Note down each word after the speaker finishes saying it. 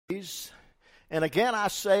And again I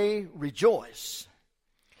say, rejoice.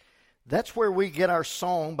 That's where we get our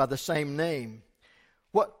song by the same name.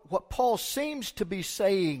 What Paul seems to be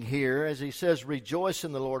saying here, as he says, rejoice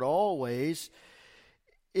in the Lord always,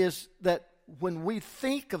 is that when we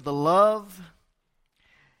think of the love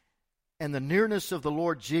and the nearness of the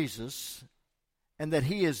Lord Jesus, and that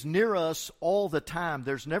He is near us all the time,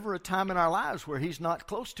 there's never a time in our lives where He's not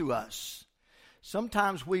close to us.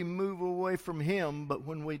 Sometimes we move away from Him, but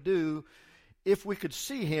when we do, if we could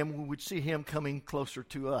see Him, we would see Him coming closer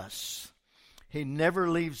to us. He never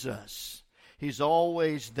leaves us. He's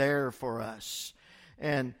always there for us.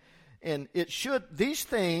 And it should, these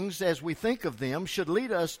things, as we think of them, should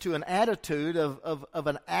lead us to an attitude of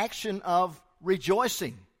an action of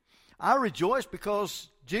rejoicing. I rejoice because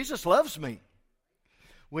Jesus loves me.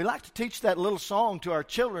 We like to teach that little song to our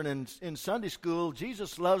children in Sunday school.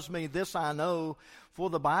 Jesus loves me, this I know, for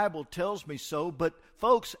the Bible tells me so. But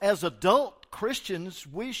folks, as adult Christians,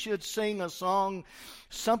 we should sing a song,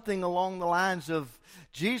 something along the lines of,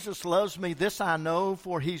 Jesus loves me, this I know,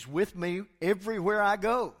 for He's with me everywhere I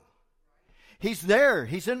go. He's there.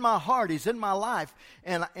 He's in my heart. He's in my life.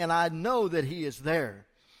 And I know that He is there.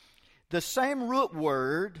 The same root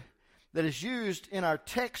word that is used in our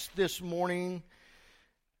text this morning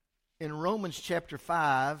in Romans chapter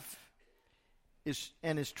 5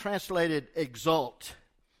 is translated exult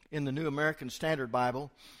in the New American Standard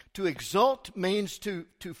Bible. To exult means to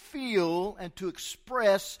feel and to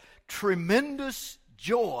express tremendous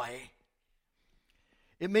joy.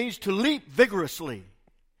 It means to leap vigorously.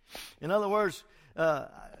 In other words, the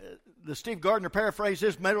Steve Gardner paraphrase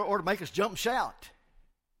is, ought to make us jump and shout.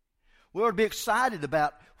 We ought to be excited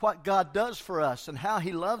about what God does for us and how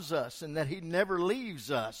He loves us and that He never leaves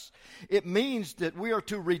us. It means that we are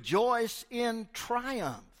to rejoice in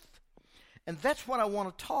triumph. And that's what I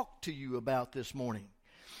want to talk to you about this morning.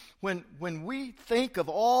 When we think of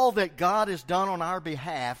all that God has done on our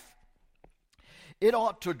behalf, it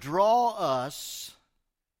ought to draw us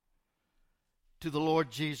to the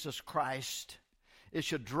Lord Jesus Christ. It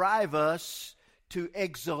should drive us to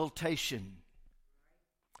exaltation,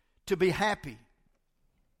 to be happy.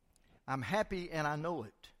 I'm happy and I know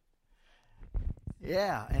it.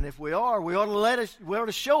 Yeah, and if we are, we ought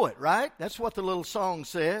to show it, right? That's what the little song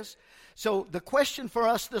says. So the question for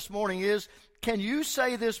us this morning is, can you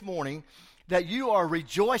say this morning that you are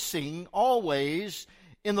rejoicing always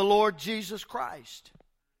in the Lord Jesus Christ?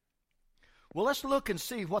 Well, let's look and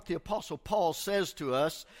see what the Apostle Paul says to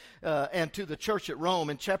us and to the church at Rome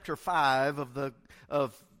in chapter 5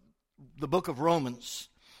 of the book of Romans.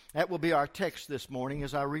 That will be our text this morning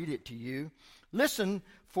as I read it to you. Listen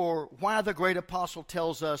for why the great apostle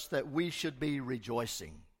tells us that we should be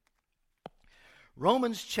rejoicing.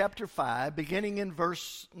 Romans chapter 5, beginning in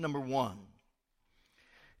verse number 1.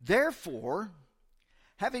 Therefore,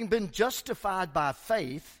 having been justified by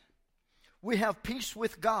faith, we have peace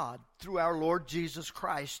with God through our Lord Jesus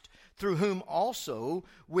Christ, through whom also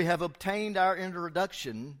we have obtained our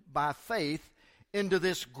introduction by faith into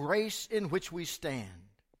this grace in which we stand.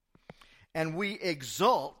 And we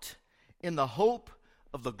exult in the hope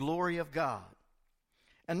of the glory of God.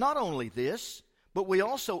 And not only this, but we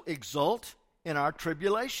also exult in our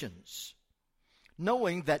tribulations,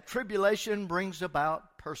 knowing that tribulation brings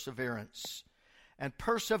about perseverance, and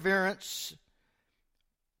perseverance,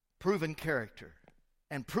 proven character,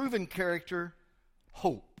 and proven character,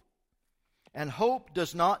 hope. And hope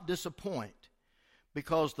does not disappoint,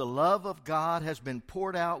 because the love of God has been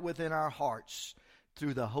poured out within our hearts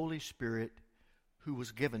through the Holy Spirit who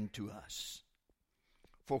was given to us.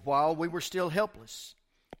 For while we were still helpless,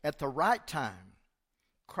 at the right time,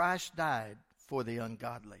 Christ died for the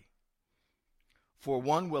ungodly. For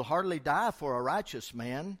one will hardly die for a righteous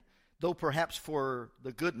man, though perhaps for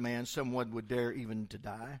the good man someone would dare even to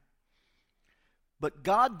die. But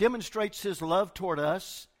God demonstrates His love toward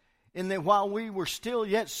us in that while we were still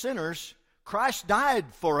yet sinners, Christ died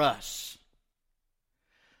for us.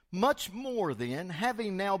 Much more then,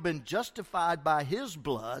 having now been justified by His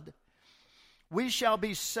blood, we shall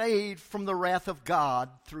be saved from the wrath of God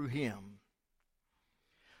through Him.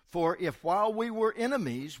 For if while we were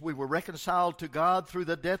enemies, we were reconciled to God through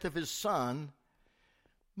the death of His Son,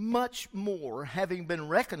 much more, having been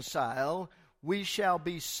reconciled, we shall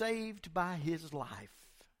be saved by His life.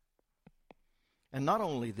 And not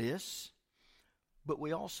only this, but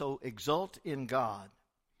we also exult in God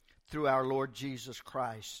through our Lord Jesus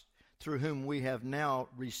Christ, through whom we have now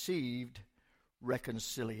received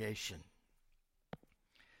reconciliation.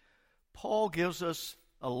 Paul gives us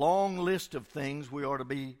a long list of things we ought to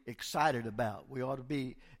be excited about. We ought to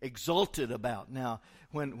be exulted about. Now,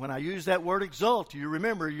 when I use that word exult, you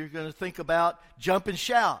remember you're going to think about jump and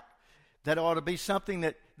shout. That ought to be something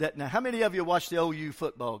that now, how many of you watched the OU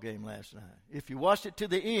football game last night? If you watched it to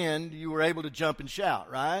the end, you were able to jump and shout,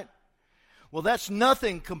 right? Well, that's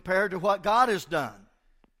nothing compared to what God has done.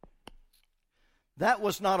 That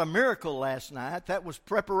was not a miracle last night. That was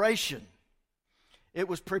preparation. It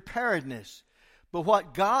was preparedness. But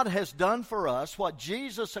what God has done for us, what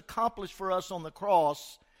Jesus accomplished for us on the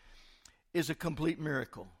cross, is a complete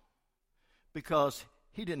miracle. Because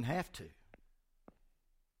He didn't have to.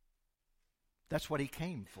 That's what He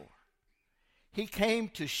came for. He came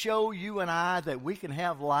to show you and I that we can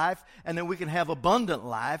have life, and that we can have abundant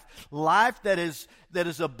life. Life that is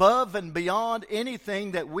above and beyond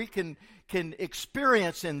anything that we can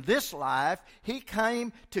experience in this life. He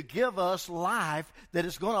came to give us life that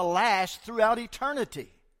is going to last throughout eternity.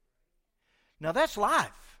 Now that's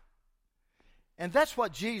life. And that's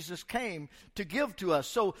what Jesus came to give to us.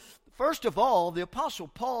 So, first of all, the Apostle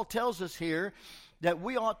Paul tells us here that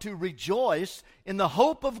we ought to rejoice in the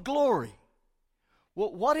hope of glory.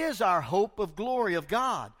 Well, what is our hope of glory of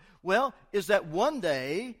God? Well, is that one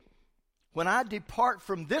day, when I depart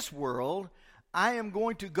from this world, I am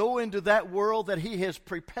going to go into that world that He has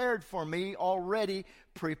prepared for me, already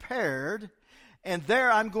prepared, and there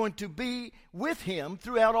I'm going to be with Him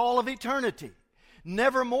throughout all of eternity.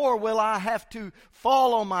 Nevermore will I have to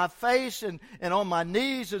fall on my face and on my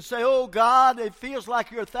knees and say, "Oh God, it feels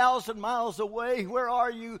like you're 1,000 miles away. Where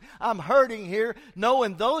are you? I'm hurting here." No,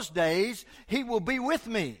 in those days, He will be with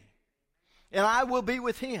me. And I will be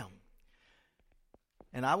with Him.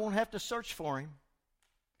 And I won't have to search for Him.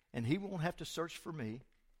 And He won't have to search for me.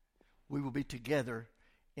 We will be together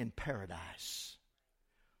in paradise.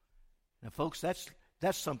 Now, folks, that's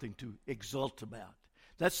something to exult about.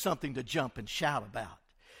 That's something to jump and shout about.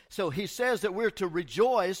 So he says that we're to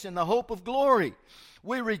rejoice in the hope of glory.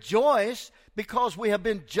 We rejoice because we have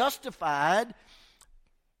been justified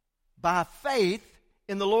by faith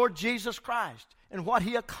in the Lord Jesus Christ and what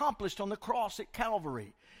He accomplished on the cross at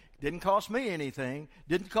Calvary. It didn't cost me anything,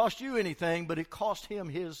 didn't cost you anything, but it cost Him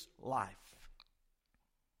His life.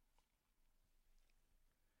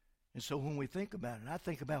 And so when we think about it, I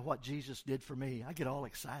think about what Jesus did for me, I get all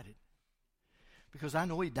excited. Because I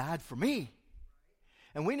know He died for me.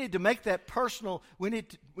 And we need to make that personal. We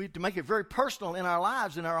need to make it very personal in our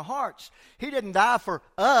lives, in our hearts. He didn't die for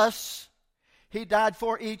us. He died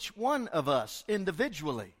for each one of us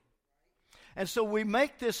individually. And so we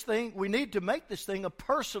need to make this thing a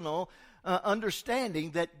personal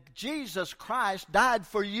understanding that Jesus Christ died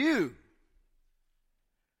for you.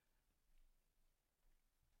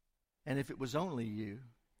 And if it was only you,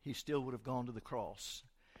 He still would have gone to the cross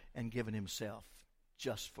and given Himself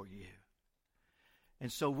just for you.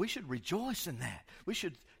 And so we should rejoice in that. We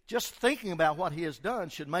should, just thinking about what He has done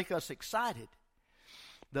should make us excited.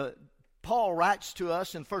 Paul writes to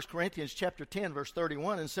us in 1 Corinthians chapter 10, verse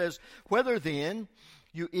 31, and says, "Whether then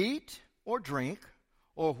you eat or drink,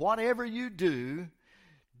 or whatever you do,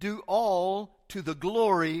 do all to the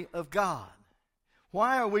glory of God."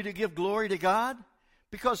 Why are we to give glory to God?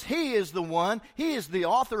 Because He is the one, He is the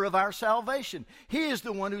author of our salvation. He is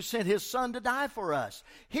the one who sent His Son to die for us.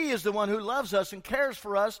 He is the one who loves us and cares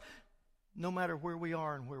for us no matter where we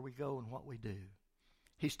are and where we go and what we do.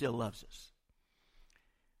 He still loves us.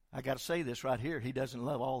 I got to say this right here. He doesn't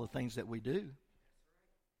love all the things that we do.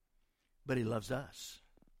 But He loves us.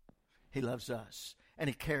 He loves us. And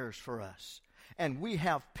He cares for us. And we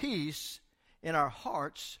have peace in our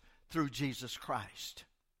hearts through Jesus Christ.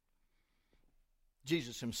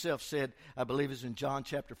 Jesus Himself said, I believe it's in John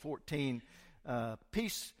chapter 14,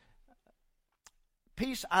 peace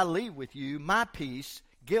I leave with you, my peace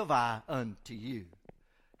give I unto you.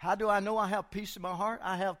 How do I know I have peace in my heart?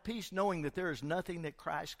 I have peace knowing that there is nothing that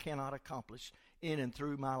Christ cannot accomplish in and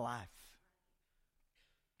through my life.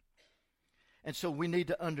 And so we need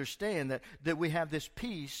to understand that we have this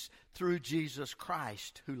peace through Jesus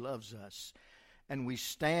Christ who loves us. And we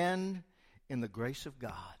stand in the grace of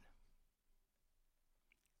God.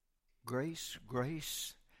 Grace,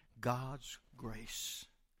 God's grace.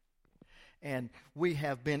 And we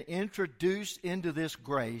have been introduced into this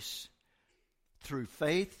grace through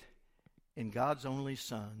faith in God's only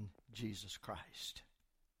Son, Jesus Christ.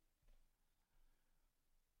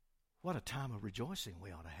 What a time of rejoicing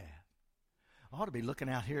we ought to have. I ought to be looking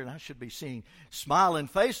out here and I should be seeing smiling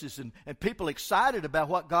faces and people excited about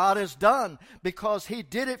what God has done because He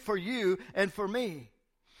did it for you and for me.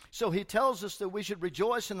 So he tells us that we should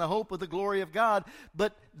rejoice in the hope of the glory of God.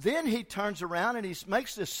 But then he turns around and he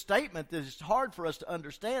makes this statement that is hard for us to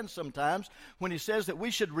understand sometimes when he says that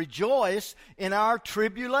we should rejoice in our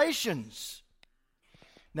tribulations.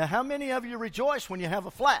 Now, how many of you rejoice when you have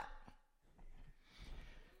a flat?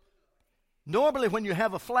 Normally when you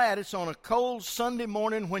have a flat, it's on a cold Sunday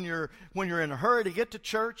morning when you're in a hurry to get to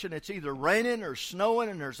church and it's either raining or snowing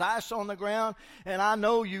and there's ice on the ground. And I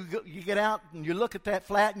know you get out and you look at that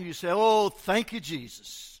flat and you say, oh, thank you,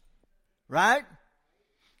 Jesus. Right?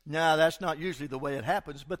 No, that's not usually the way it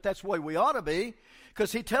happens, but that's the way we ought to be,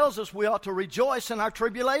 because he tells us we ought to rejoice in our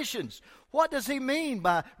tribulations. What does he mean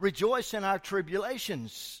by rejoice in our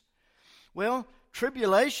tribulations? Well,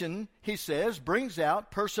 tribulation, he says, brings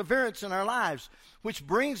out perseverance in our lives, which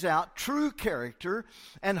brings out true character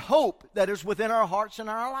and hope that is within our hearts and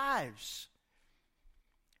our lives.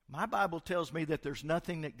 My Bible tells me that there's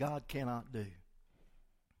nothing that God cannot do.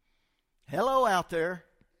 Hello out there.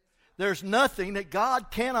 There's nothing that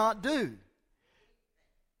God cannot do.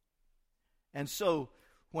 And so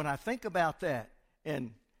when I think about that,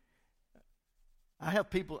 and I have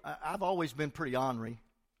people, I've always been pretty ornery.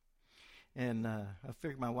 And I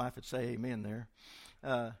figured my wife would say amen there.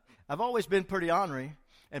 I've always been pretty ornery,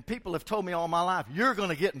 and people have told me all my life, you're going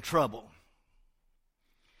to get in trouble.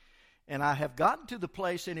 And I have gotten to the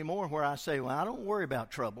place anymore where I say, well, I don't worry about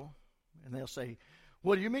trouble. And they'll say,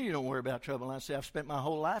 what do you mean you don't worry about trouble? And I say, I've spent my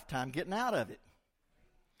whole lifetime getting out of it.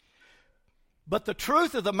 But the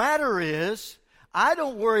truth of the matter is, I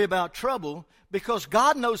don't worry about trouble because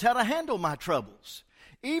God knows how to handle my troubles.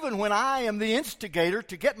 Even when I am the instigator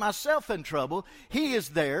to get myself in trouble, He is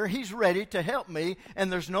there, He's ready to help me,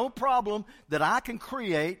 and there's no problem that I can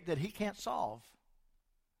create that He can't solve.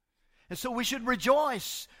 And so we should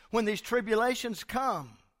rejoice when these tribulations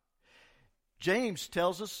come. James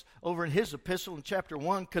tells us over in his epistle in chapter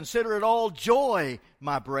 1, consider it all joy,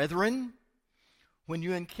 my brethren, when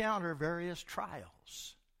you encounter various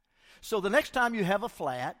trials. So the next time you have a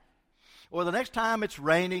flat, or the next time it's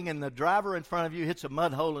raining and the driver in front of you hits a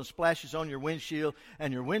mud hole and splashes on your windshield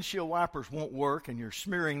and your windshield wipers won't work and you're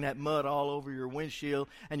smearing that mud all over your windshield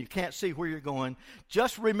and you can't see where you're going,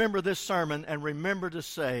 just remember this sermon and remember to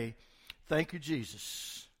say, thank you,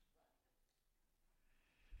 Jesus.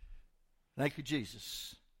 Thank you,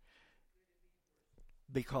 Jesus.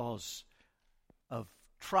 Because of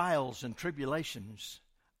trials and tribulations,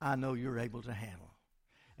 I know you're able to handle.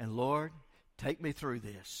 And Lord, take me through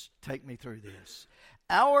this. Take me through this.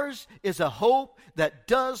 Ours is a hope that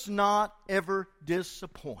does not ever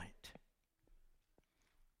disappoint.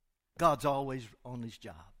 God's always on His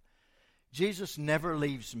job. Jesus never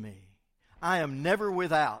leaves me. I am never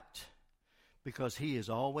without because He is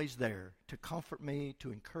always there to comfort me,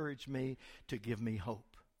 to encourage me, to give me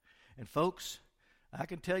hope. And folks, I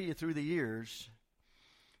can tell you through the years,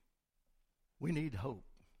 we need hope.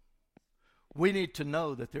 We need to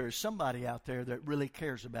know that there is somebody out there that really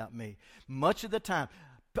cares about me. Much of the time,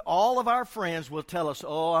 all of our friends will tell us,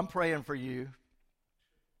 oh, I'm praying for you.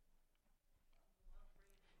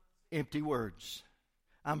 Empty words.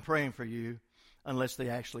 I'm praying for you, unless they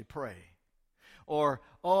actually pray. Or,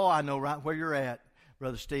 oh, I know right where you're at,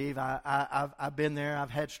 Brother Steve. I've been there. I've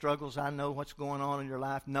had struggles. I know what's going on in your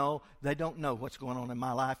life. No, they don't know what's going on in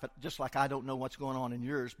my life, just like I don't know what's going on in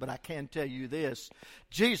yours. But I can tell you this.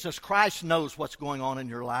 Jesus Christ knows what's going on in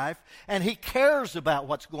your life, and He cares about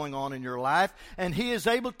what's going on in your life, and He is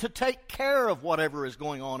able to take care of whatever is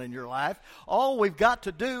going on in your life. All we've got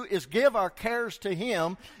to do is give our cares to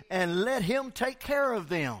Him and let Him take care of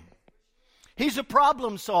them. He's a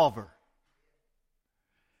problem solver.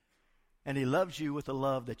 And He loves you with a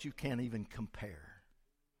love that you can't even compare.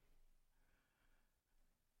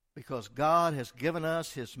 Because God has given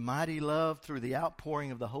us His mighty love through the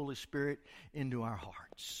outpouring of the Holy Spirit into our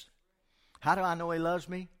hearts. How do I know He loves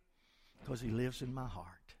me? Because He lives in my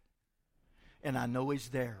heart. And I know He's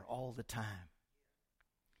there all the time.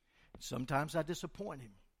 Sometimes I disappoint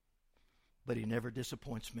Him, but He never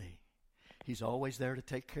disappoints me. He's always there to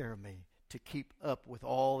take care of me, to keep up with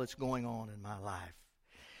all that's going on in my life.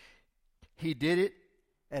 He did it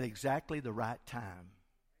at exactly the right time.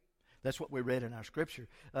 That's what we read in our scripture.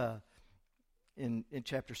 In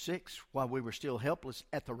chapter 6, while we were still helpless,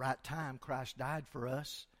 at the right time, Christ died for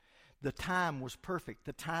us. The time was perfect.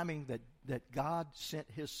 The timing that God sent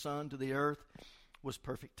His Son to the earth was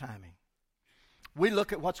perfect timing. We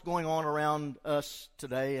look at what's going on around us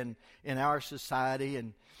today and in our society,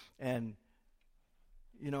 and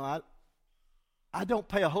you know, I don't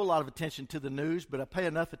pay a whole lot of attention to the news, but I pay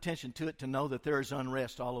enough attention to it to know that there is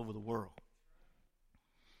unrest all over the world.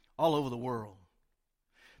 All over the world.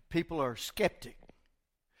 People are skeptic.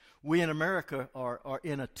 We in America are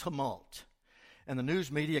in a tumult. And the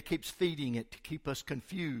news media keeps feeding it to keep us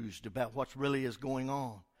confused about what really is going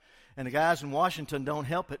on. And the guys in Washington don't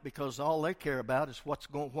help it because all they care about is what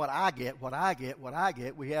I get.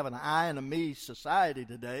 We have an I and a me society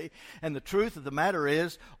today. And the truth of the matter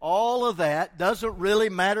is, all of that doesn't really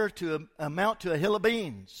matter to amount to a hill of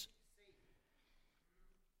beans.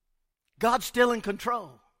 God's still in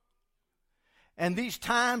control. And these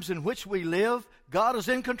times in which we live, God is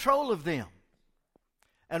in control of them.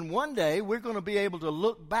 And one day we're going to be able to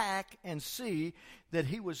look back and see that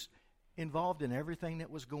He was involved in everything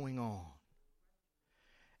that was going on.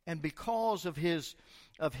 And because of his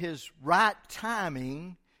right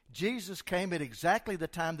timing, Jesus came at exactly the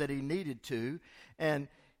time that He needed to, and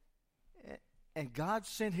God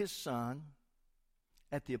sent His Son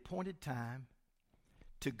at the appointed time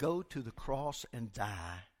to go to the cross and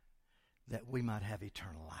die that we might have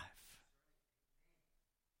eternal life.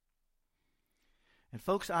 And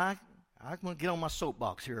folks, I'm going to get on my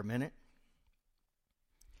soapbox here a minute.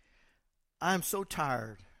 I'm so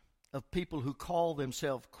tired of people who call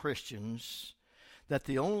themselves Christians that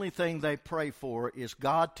the only thing they pray for is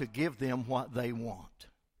God to give them what they want.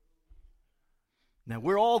 Now,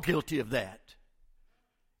 we're all guilty of that.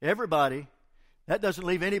 Everybody. That doesn't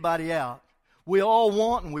leave anybody out. We all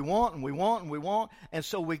want and we want and we want and we want. And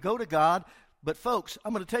so we go to God. But folks,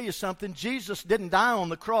 I'm going to tell you something. Jesus didn't die on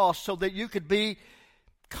the cross so that you could be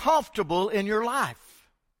comfortable in your life.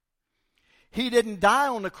 He didn't die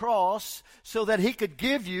on the cross so that He could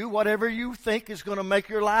give you whatever you think is going to make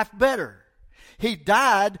your life better. He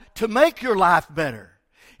died to make your life better.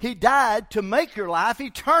 He died to make your life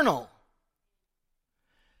eternal.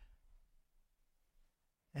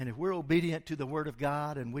 And if we're obedient to the Word of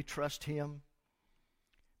God and we trust Him,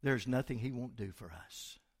 there's nothing He won't do for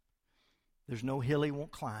us. There's no hill He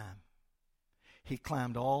won't climb. He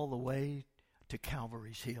climbed all the way to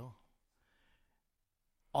Calvary's hill,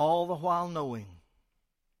 all the while knowing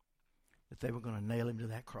that they were going to nail Him to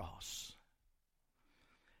that cross.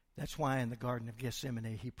 That's why in the Garden of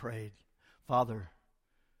Gethsemane He prayed, Father,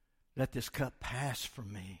 let this cup pass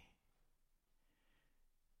from me.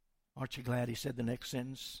 Aren't you glad He said the next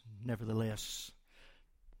sentence? Nevertheless,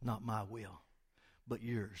 not my will, but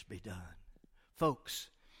yours be done. Folks,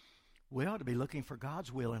 we ought to be looking for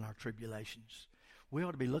God's will in our tribulations. We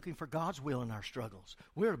ought to be looking for God's will in our struggles.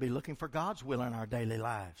 We ought to be looking for God's will in our daily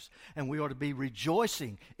lives. And we ought to be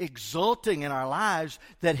rejoicing, exulting in our lives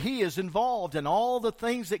that He is involved in all the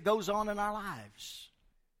things that goes on in our lives.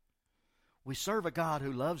 We serve a God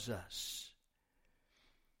who loves us.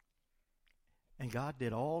 And God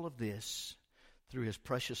did all of this through His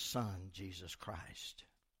precious Son, Jesus Christ.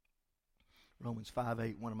 Romans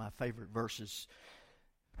 5:8, one of my favorite verses.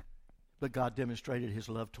 But God demonstrated His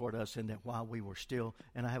love toward us in that while we were still,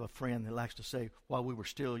 and I have a friend that likes to say, while we were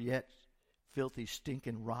still yet filthy,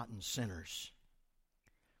 stinking, rotten sinners,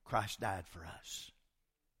 Christ died for us.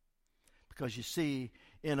 Because you see,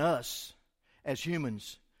 in us, as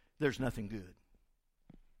humans, there's nothing good.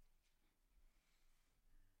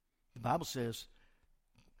 The Bible says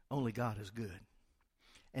only God is good.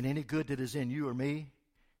 And any good that is in you or me,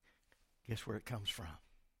 guess where it comes from?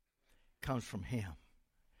 It comes from Him.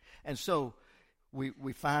 And so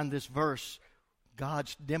we find this verse,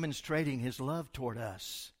 God's demonstrating His love toward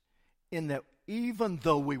us in that even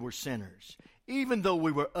though we were sinners, even though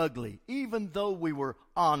we were ugly, even though we were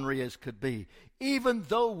ornery as could be, even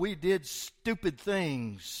though we did stupid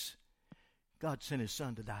things, God sent His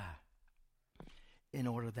Son to die in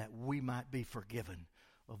order that we might be forgiven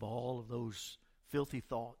of all of those filthy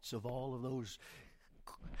thoughts, of all of those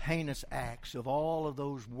heinous acts, of all of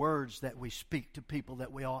those words that we speak to people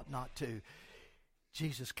that we ought not to.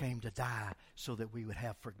 Jesus came to die so that we would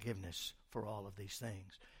have forgiveness for all of these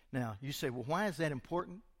things. Now, you say, well, why is that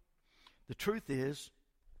important? The truth is,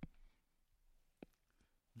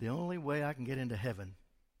 the only way I can get into heaven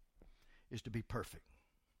is to be perfect.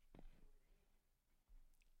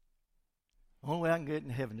 The only way I can get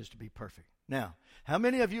into heaven is to be perfect. Now, how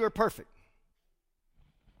many of you are perfect?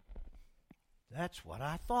 That's what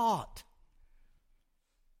I thought.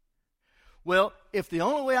 Well, if the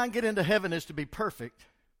only way I can get into heaven is to be perfect,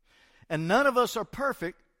 and none of us are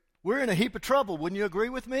perfect, we're in a heap of trouble. Wouldn't you agree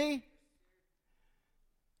with me?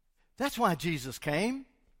 That's why Jesus came.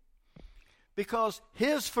 Because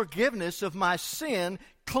His forgiveness of my sin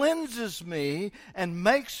cleanses me and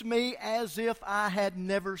makes me as if I had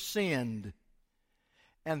never sinned.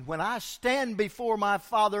 And when I stand before my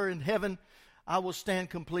Father in heaven, I will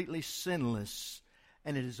stand completely sinless.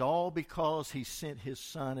 And it is all because He sent His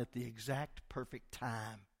Son at the exact perfect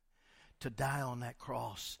time to die on that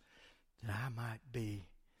cross that I might be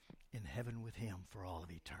in heaven with Him for all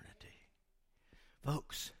of eternity.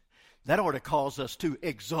 Folks, that ought to cause us to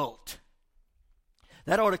exult.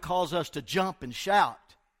 That ought to cause us to jump and shout.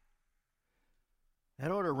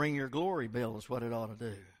 That ought to ring your glory bell is what it ought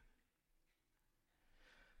to do.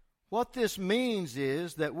 What this means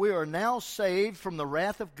is that we are now saved from the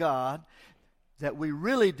wrath of God that we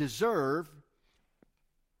really deserve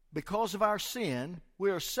because of our sin.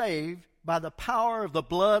 We are saved by the power of the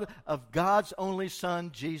blood of God's only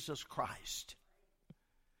Son, Jesus Christ.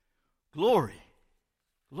 Glory.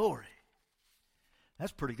 Glory.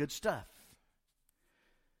 That's pretty good stuff.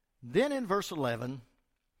 Then in verse 11,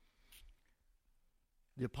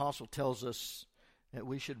 the apostle tells us that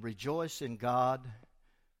we should rejoice in God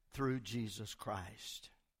through Jesus Christ.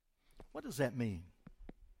 What does that mean?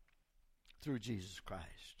 Through Jesus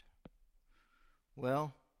Christ.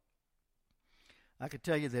 Well, I could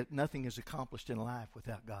tell you that nothing is accomplished in life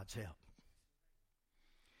without God's help.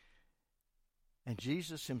 And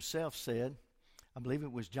Jesus himself said, I believe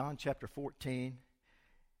it was John chapter 14,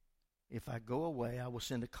 if I go away, I will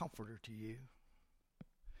send a comforter to you.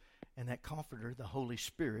 And that comforter, the Holy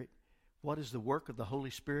Spirit, what is the work of the Holy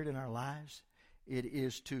Spirit in our lives? It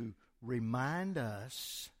is to remind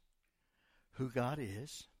us who God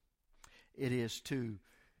is. It is to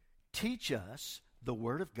teach us the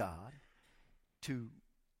Word of God, to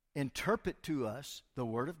interpret to us the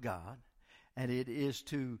Word of God, and it is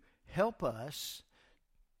to help us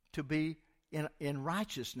to be in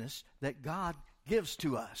righteousness that God gives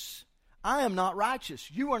to us. I am not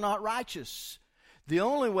righteous. You are not righteous. The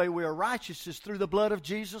only way we are righteous is through the blood of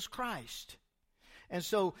Jesus Christ. And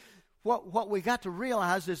so what we got to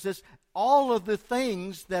realize is this: all of the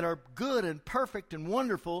things that are good and perfect and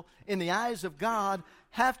wonderful in the eyes of God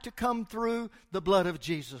have to come through the blood of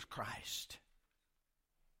Jesus Christ.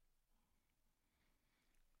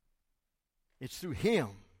 It's through Him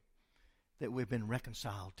that we've been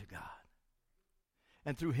reconciled to God.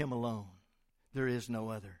 And through Him alone. There is no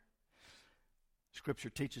other. Scripture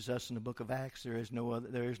teaches us in the book of Acts there is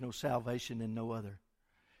no salvation in no other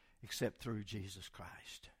except through Jesus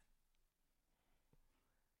Christ.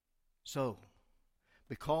 So,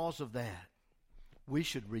 because of that, we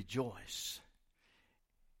should rejoice.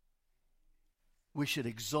 We should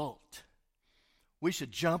exult. We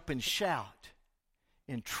should jump and shout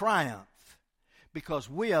in triumph because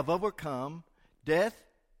we have overcome death,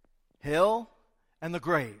 hell, and the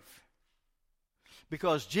grave.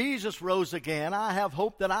 Because Jesus rose again, I have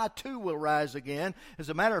hope that I too will rise again. As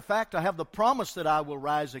a matter of fact, I have the promise that I will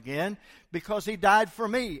rise again because He died for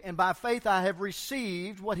me. And by faith I have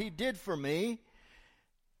received what He did for me.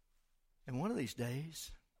 And one of these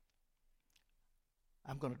days,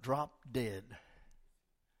 I'm going to drop dead.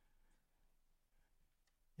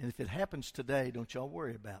 And if it happens today, don't y'all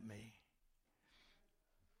worry about me.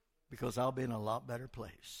 Because I'll be in a lot better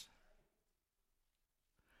place.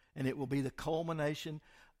 And it will be the culmination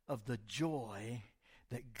of the joy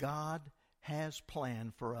that God has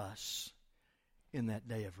planned for us in that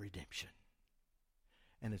day of redemption.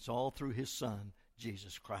 And it's all through His Son,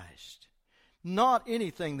 Jesus Christ. Not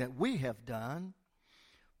anything that we have done,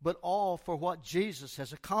 but all for what Jesus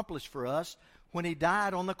has accomplished for us when He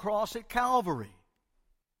died on the cross at Calvary.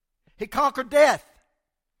 He conquered death.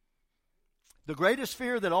 The greatest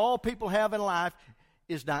fear that all people have in life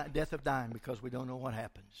is death of dying, because we don't know what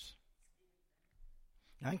happens.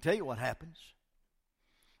 I can tell you what happens.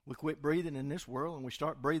 We quit breathing in this world and we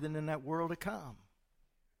start breathing in that world to come.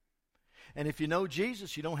 And if you know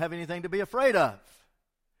Jesus, you don't have anything to be afraid of.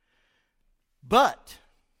 But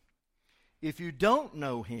if you don't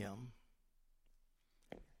know Him,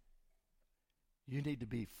 you need to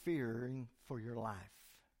be fearing for your life.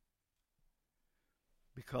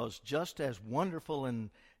 Because just as wonderful and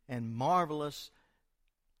marvelous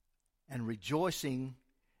and rejoicing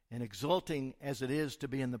and exulting as it is to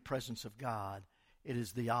be in the presence of God, it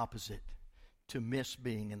is the opposite to miss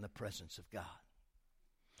being in the presence of God.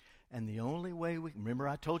 And the only way remember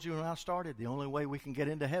I told you when I started, the only way we can get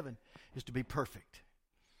into heaven is to be perfect.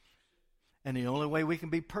 And the only way we can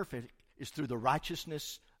be perfect is through the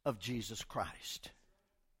righteousness of Jesus Christ.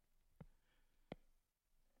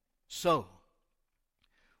 So,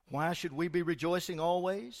 why should we be rejoicing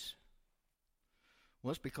always?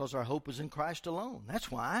 Well, it's because our hope is in Christ alone. That's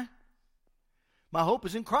why. My hope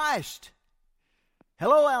is in Christ.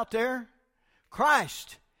 Hello out there.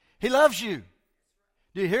 Christ. He loves you.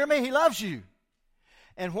 Do you hear me? He loves you.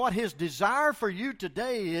 And what His desire for you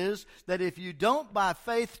today is that if you don't by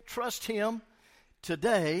faith trust Him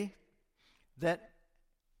today, that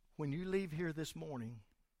when you leave here this morning,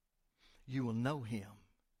 you will know Him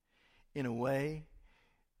in a way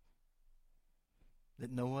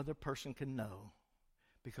that no other person can know,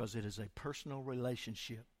 because it is a personal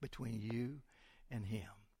relationship between you and Him.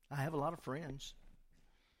 I have a lot of friends.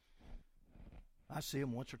 I see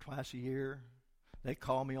them once or twice a year. They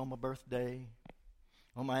call me on my birthday.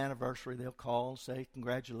 On my anniversary, they'll call and say,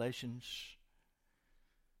 congratulations.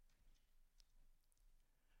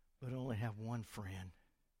 But I only have one friend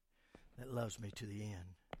that loves me to the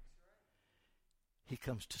end. He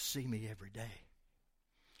comes to see me every day.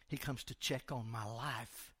 He comes to check on my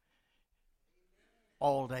life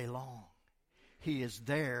all day long. He is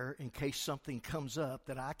there in case something comes up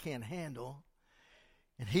that I can't handle,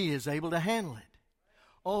 and He is able to handle it.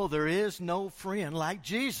 Oh, there is no friend like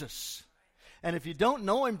Jesus. And if you don't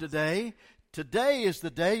know Him today, today is the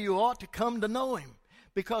day you ought to come to know Him,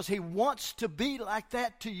 because He wants to be like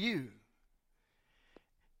that to you.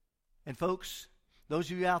 And folks,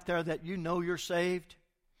 those of you out there that you know you're saved,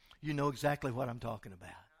 you know exactly what I'm talking about.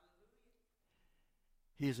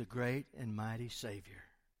 He is a great and mighty Savior.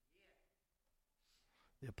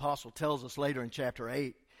 The apostle tells us later in chapter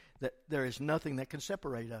 8 that there is nothing that can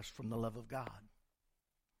separate us from the love of God.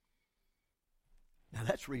 Now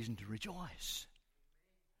that's reason to rejoice.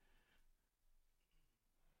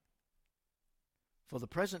 For the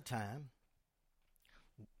present time,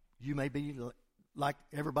 you may be like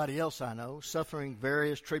everybody else I know, suffering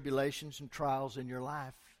various tribulations and trials in your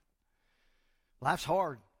life. Life's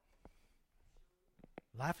hard.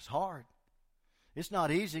 Life is hard. It's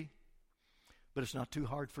not easy, but it's not too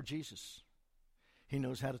hard for Jesus. He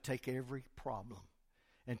knows how to take every problem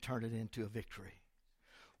and turn it into a victory.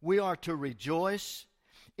 We are to rejoice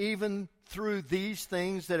even through these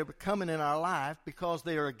things that are coming in our life, because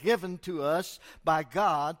they are given to us by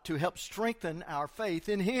God to help strengthen our faith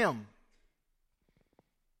in Him.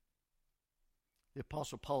 The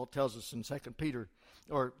Apostle Paul tells us in 2 Peter,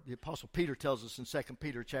 or the Apostle Peter tells us in 2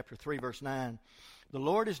 Peter chapter 3, verse 9, the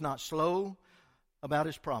Lord is not slow about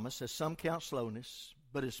His promise, as some count slowness,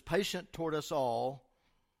 but is patient toward us all,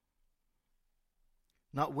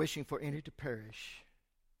 not wishing for any to perish,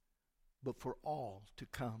 but for all to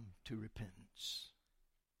come to repentance.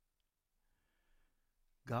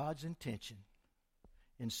 God's intention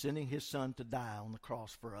in sending His Son to die on the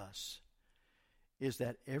cross for us is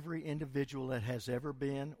that every individual that has ever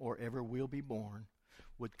been or ever will be born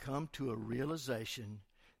would come to a realization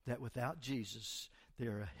that without Jesus, they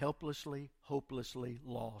are helplessly, hopelessly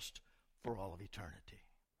lost for all of eternity.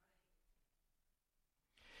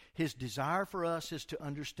 His desire for us is to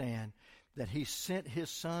understand that He sent His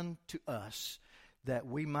Son to us that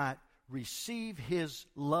we might receive His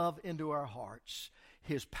love into our hearts,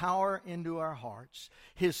 His power into our hearts,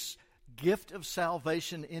 His gift of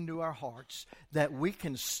salvation into our hearts, that we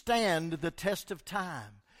can stand the test of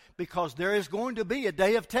time, because there is going to be a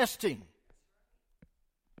day of testing.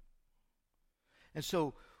 And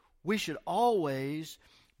so we should always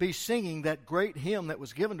be singing that great hymn that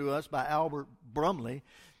was given to us by Albert Brumley.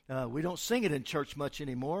 We don't sing it in church much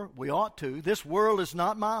anymore. We ought to. This world is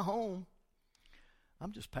not my home.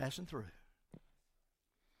 I'm just passing through.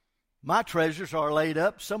 My treasures are laid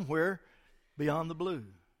up somewhere beyond the blue.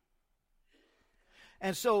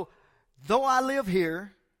 And so, though I live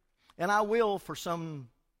here, and I will for some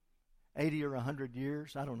 80 or 100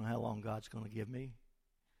 years, I don't know how long God's going to give me.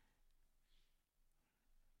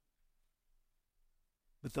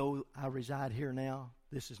 But though I reside here now,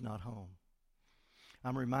 this is not home.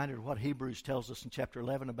 I'm reminded of what Hebrews tells us in chapter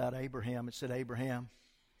 11 about Abraham. It said Abraham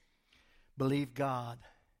believed God.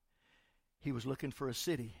 He was looking for a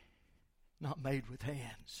city not made with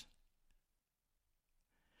hands.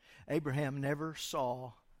 Abraham never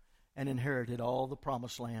saw and inherited all the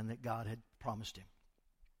promised land that God had promised him.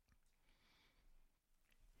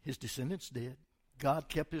 His descendants did. God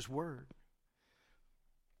kept His word.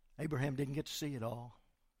 Abraham didn't get to see it all.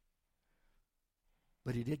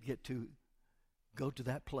 But he did get to go to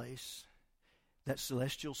that place, that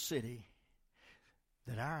celestial city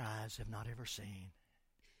that our eyes have not ever seen.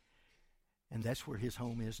 And that's where his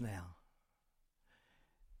home is now.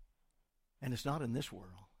 And it's not in this world.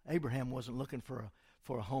 Abraham wasn't looking for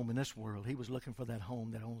a home in this world. He was looking for that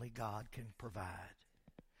home that only God can provide.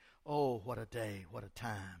 Oh, what a day, what a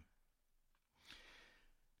time.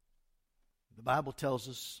 The Bible tells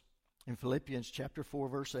us in Philippians chapter 4,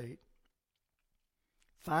 verse 8,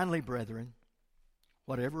 finally, brethren,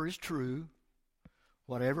 whatever is true,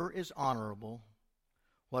 whatever is honorable,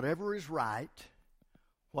 whatever is right,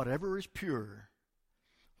 whatever is pure,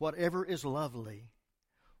 whatever is lovely,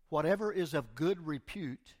 whatever is of good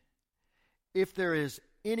repute, if there is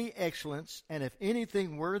any excellence, and if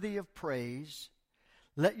anything worthy of praise,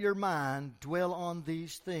 let your mind dwell on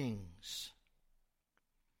these things.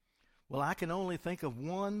 Well, I can only think of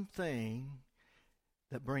one thing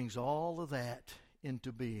that brings all of that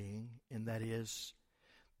into being, and that is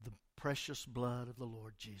the precious blood of the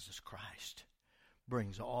Lord Jesus Christ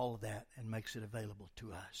brings all of that and makes it available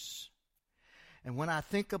to us. And when I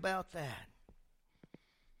think about that,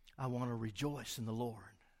 I want to rejoice in the Lord.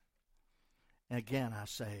 And again, I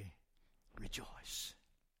say, rejoice.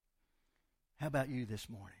 How about you this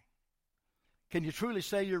morning? Can you truly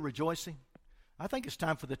say you're rejoicing? I think it's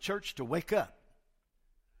time for the church to wake up.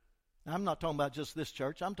 Now, I'm not talking about just this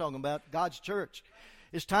church. I'm talking about God's church.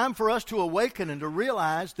 It's time for us to awaken and to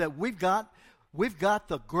realize that we've got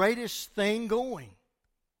the greatest thing going.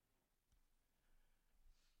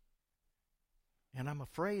 And I'm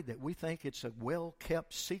afraid that we think it's a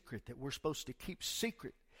well-kept secret that we're supposed to keep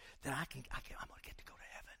secret, that I'm going to get to go to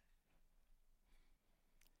heaven.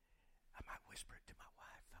 I might whisper it to my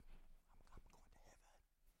wife. I'm going to heaven.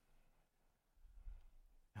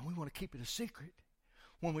 And we want to keep it a secret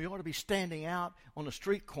when we ought to be standing out on the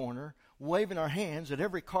street corner, waving our hands at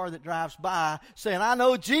every car that drives by, saying, I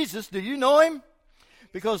know Jesus. Do you know him?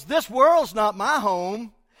 Because this world's not my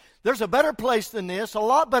home. There's a better place than this, a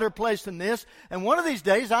lot better place than this, and one of these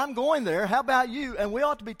days I'm going there. How about you? And we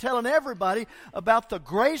ought to be telling everybody about the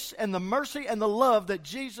grace and the mercy and the love that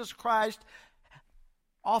Jesus Christ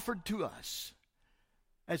offered to us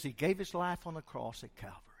as he gave his life on the cross at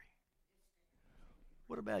Calvary.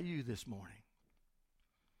 What about you this morning?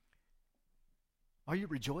 Are you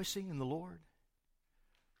rejoicing in the Lord?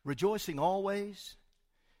 Rejoicing always?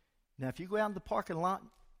 Now, if you go out in the parking lot,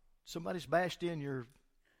 somebody's bashed in your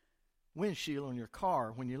windshield on your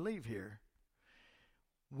car when you leave here,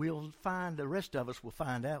 the rest of us will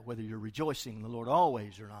find out whether you're rejoicing in the Lord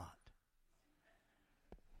always or not.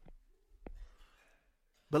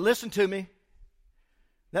 But listen to me,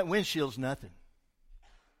 that windshield's nothing.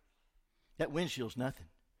 That windshield's nothing.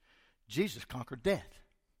 Jesus conquered death.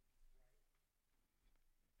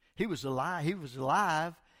 He was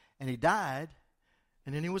alive, and he died,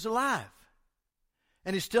 and then he was alive.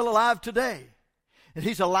 And he's still alive today. And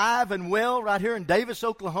he's alive and well right here in Davis,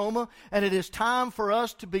 Oklahoma. And it is time for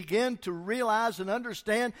us to begin to realize and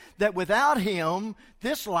understand that without him,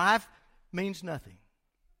 this life means nothing.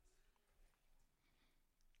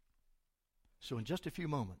 So in just a few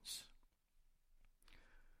moments,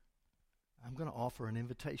 I'm going to offer an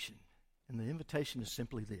invitation. And the invitation is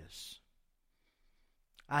simply this.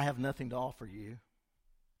 I have nothing to offer you.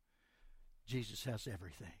 Jesus has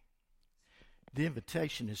everything. The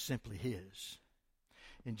invitation is simply his.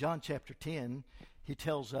 In John chapter 10, he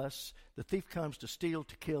tells us the thief comes to steal,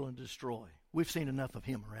 to kill, and destroy. We've seen enough of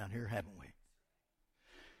him around here, haven't we?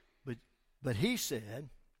 But he said,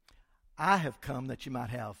 I have come that you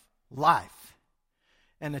might have life,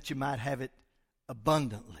 and that you might have it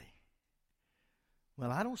abundantly.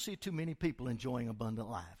 Well, I don't see too many people enjoying abundant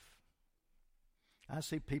life. I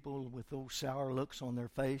see people with those sour looks on their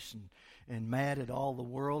face and mad at all the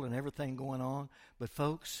world and everything going on. But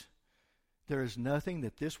folks, there is nothing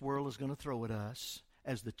that this world is going to throw at us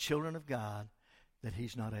as the children of God that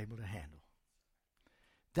he's not able to handle.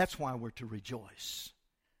 That's why we're to rejoice.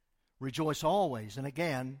 Rejoice always. And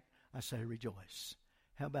again, I say rejoice.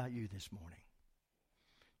 How about you this morning?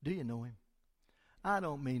 Do you know him? I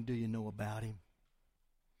don't mean do you know about him.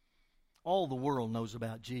 All the world knows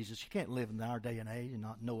about Jesus. You can't live in our day and age and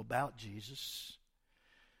not know about Jesus.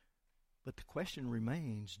 But the question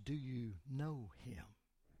remains, do you know him?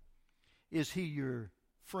 Is he your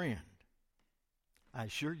friend? I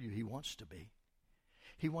assure you he wants to be.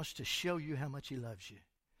 He wants to show you how much he loves you.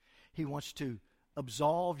 He wants to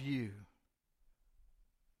absolve you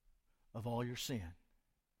of all your sin.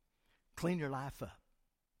 Clean your life up.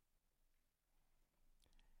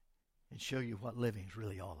 And show you what living is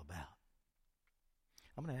really all about.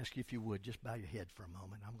 I'm going to ask you if you would just bow your head for a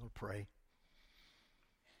moment. I'm going to pray.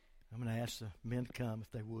 I'm going to ask the men to come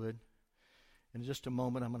if they would. In just a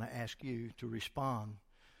moment, I'm going to ask you to respond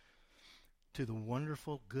to the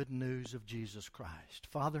wonderful good news of Jesus Christ.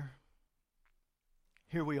 Father,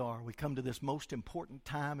 here we are. We come to this most important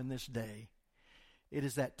time in this day. It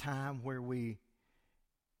is that time where we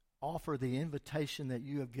offer the invitation that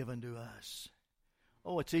you have given to us.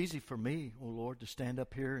 Oh, it's easy for me, oh Lord, to stand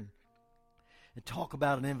up here and talk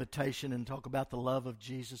about an invitation and talk about the love of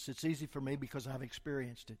Jesus. It's easy for me because I've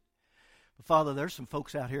experienced it. But Father, there's some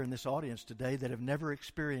folks out here in this audience today that have never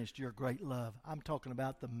experienced your great love. I'm talking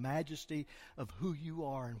about the majesty of who you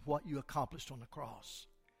are and what you accomplished on the cross.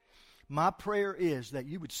 My prayer is that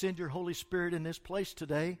you would send your Holy Spirit in this place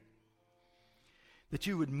today, that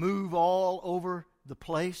you would move all over the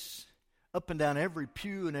place up and down every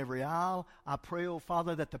pew and every aisle. I pray, oh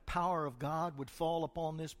Father, that the power of God would fall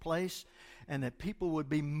upon this place and that people would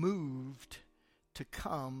be moved to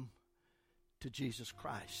come to Jesus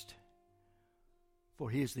Christ. For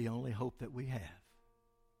He is the only hope that we have.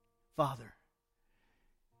 Father,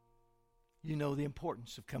 You know the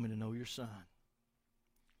importance of coming to know Your Son.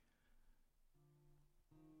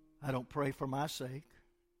 I don't pray for my sake.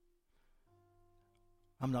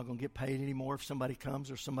 I'm not going to get paid anymore if somebody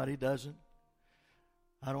comes or somebody doesn't.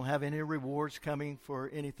 I don't have any rewards coming for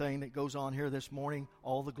anything that goes on here this morning.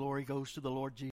 All the glory goes to the Lord Jesus.